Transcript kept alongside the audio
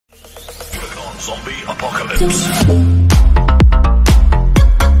Zombie apocalypse.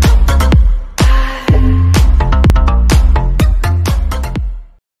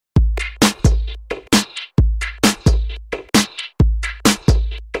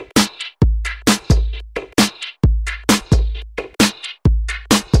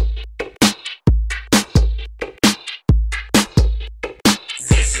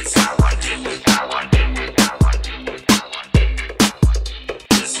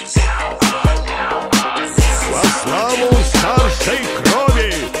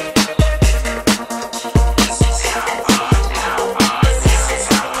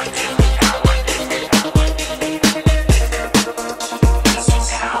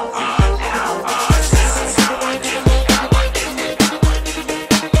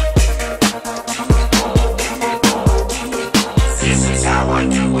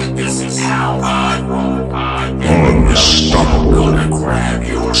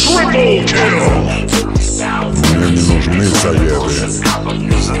 Мне не нужны советы.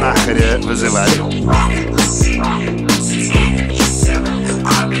 Знахаря вызывали.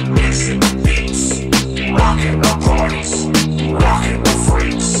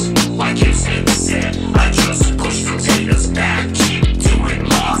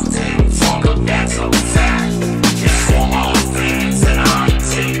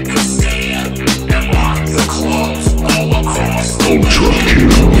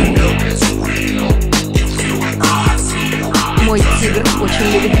 Мой тигр очень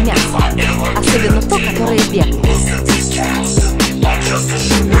любит мясо, особенно то, которое бегает.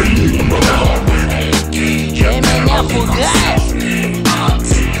 Ты меня пугаешь!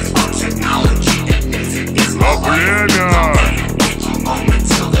 На племя!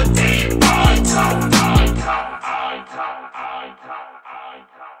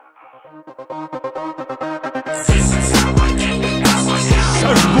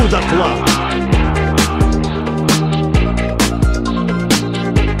 Сожгу дотла!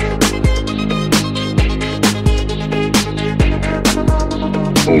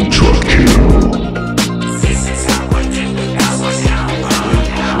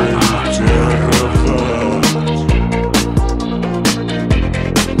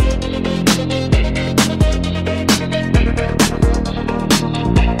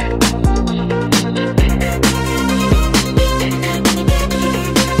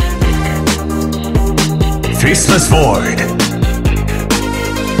 Faceless Void.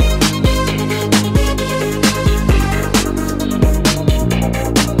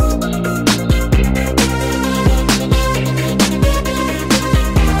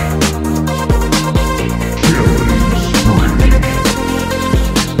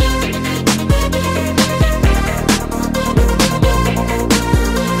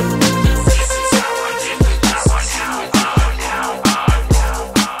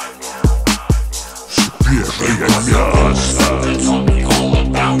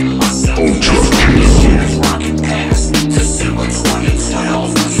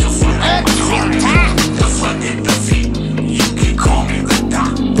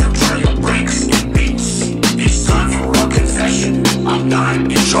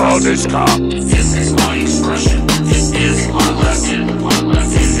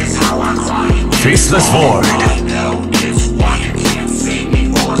 Faceless Void.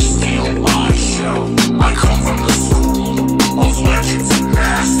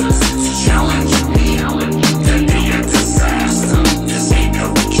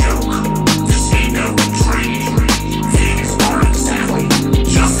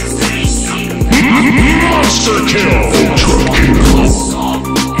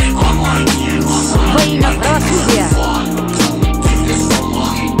 Во имя правосудия!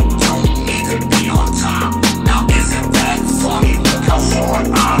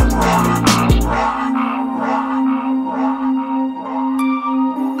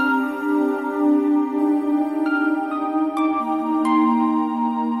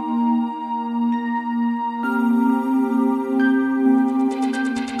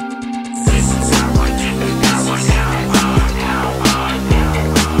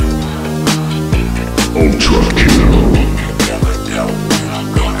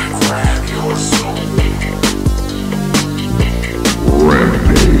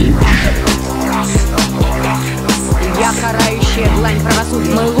 Я карающая длань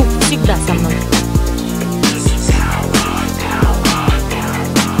правосудия. Мой лук всегда со мной.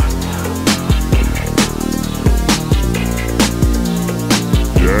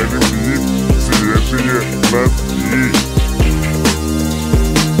 Я любви свежие носки.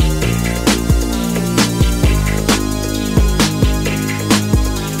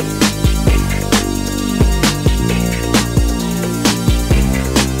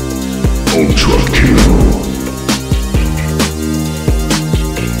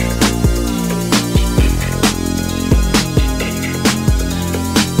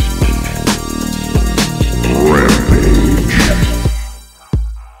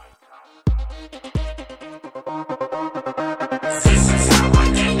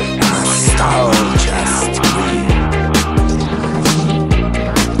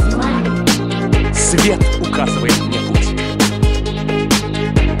 Свет указывает мне путь.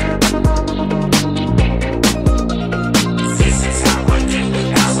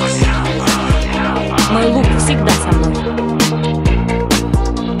 Мой лук всегда со мной.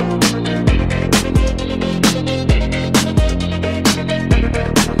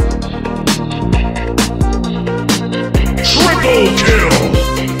 Triple kill!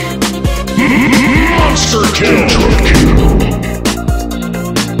 Monster kill!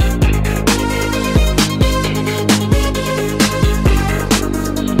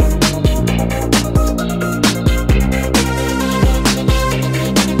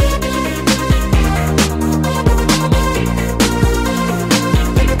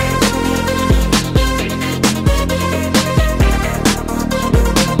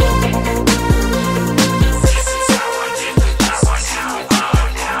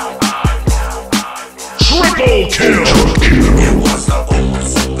 Triple kill! It was the old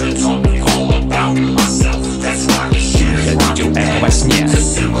soul that told me all about myself. That's why we share. Я видел это во сне.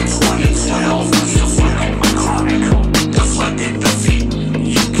 December 2012, feels like I'm a chronic. Deflected defeat,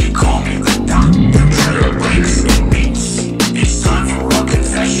 you can call me the doctor. Treasure breaks and beats. It's time for a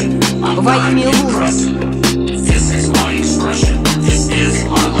confession. I'm Во имя лука. This is my expression. This is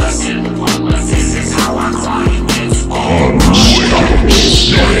my lesson. This is how I cry. It's all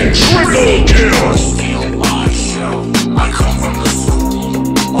triple kill! I come from the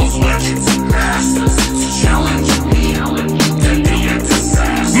school of legends and masters to challenge me to be a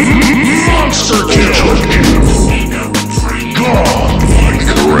disaster. Monster kill! Godlike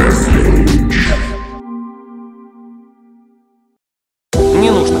Rampage. Не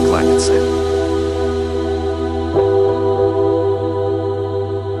нужно кланяться.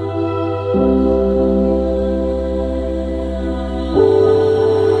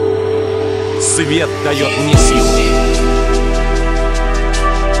 Свет дает мне силу.